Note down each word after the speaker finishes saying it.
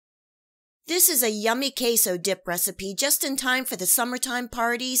This is a yummy queso dip recipe just in time for the summertime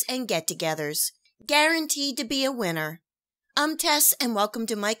parties and get-togethers. Guaranteed to be a winner. I'm Tess and welcome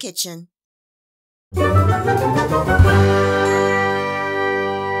to my kitchen.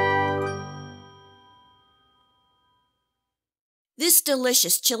 This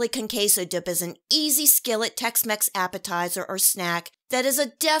delicious chili con queso dip is an easy skillet Tex Mex appetizer or snack that is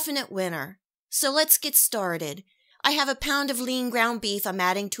a definite winner. So let's get started. I have a pound of lean ground beef I'm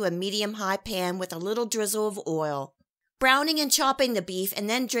adding to a medium-high pan with a little drizzle of oil. Browning and chopping the beef and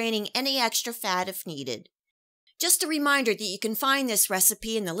then draining any extra fat if needed. Just a reminder that you can find this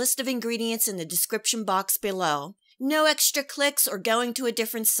recipe in the list of ingredients in the description box below. No extra clicks or going to a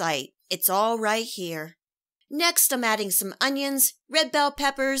different site. It's all right here. Next, I'm adding some onions, red bell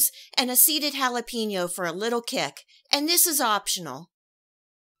peppers, and a seeded jalapeno for a little kick, and this is optional.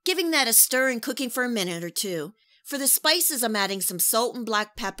 Giving that a stir and cooking for a minute or two. For the spices, I'm adding some salt and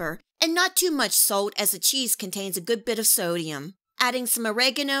black pepper, and not too much salt as the cheese contains a good bit of sodium. Adding some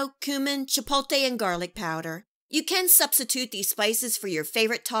oregano, cumin, chipotle, and garlic powder. You can substitute these spices for your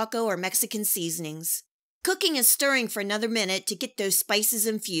favorite taco or Mexican seasonings. Cooking and stirring for another minute to get those spices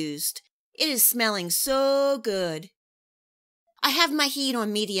infused. It is smelling so good. I have my heat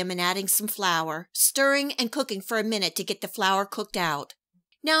on medium and adding some flour, stirring and cooking for a minute to get the flour cooked out.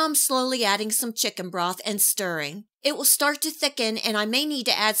 Now I'm slowly adding some chicken broth and stirring. It will start to thicken and I may need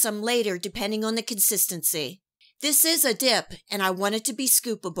to add some later depending on the consistency. This is a dip and I want it to be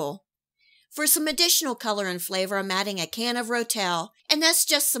scoopable. For some additional color and flavor, I'm adding a can of Rotel, and that's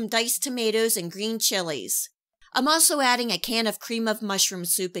just some diced tomatoes and green chilies. I'm also adding a can of cream of mushroom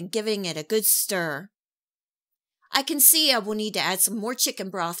soup and giving it a good stir. I can see I will need to add some more chicken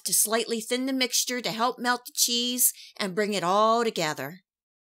broth to slightly thin the mixture to help melt the cheese and bring it all together.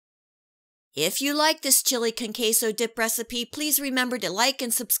 If you like this chili con queso dip recipe, please remember to like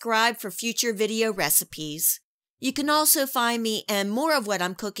and subscribe for future video recipes. You can also find me and more of what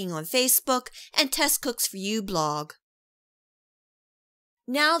I'm cooking on Facebook and Tess Cooks For You blog.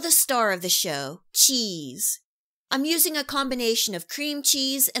 Now the star of the show, cheese. I'm using a combination of cream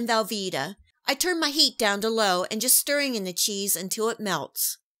cheese and velveeta. I turn my heat down to low and just stirring in the cheese until it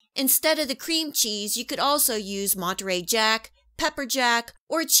melts. Instead of the cream cheese, you could also use Monterey Jack, pepper jack,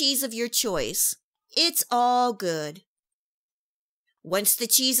 or cheese of your choice. It's all good. Once the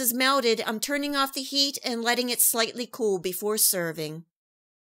cheese is melted, I'm turning off the heat and letting it slightly cool before serving.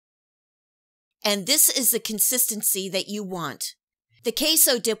 And this is the consistency that you want. The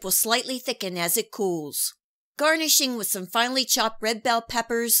queso dip will slightly thicken as it cools. Garnishing with some finely chopped red bell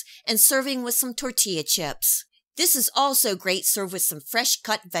peppers and serving with some tortilla chips. This is also great served with some fresh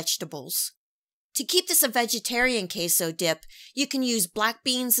cut vegetables. To keep this a vegetarian queso dip, you can use black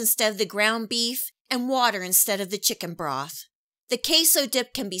beans instead of the ground beef and water instead of the chicken broth. The queso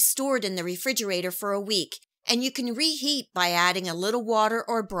dip can be stored in the refrigerator for a week, and you can reheat by adding a little water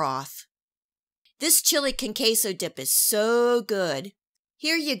or broth. This chili con queso dip is so good.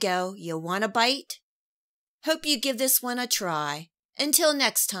 Here you go. You want a bite? Hope you give this one a try. Until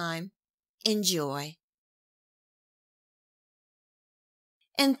next time, enjoy.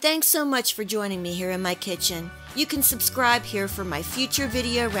 And thanks so much for joining me here in my kitchen. You can subscribe here for my future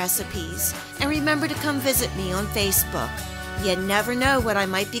video recipes. And remember to come visit me on Facebook. You never know what I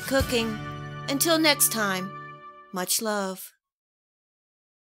might be cooking. Until next time, much love.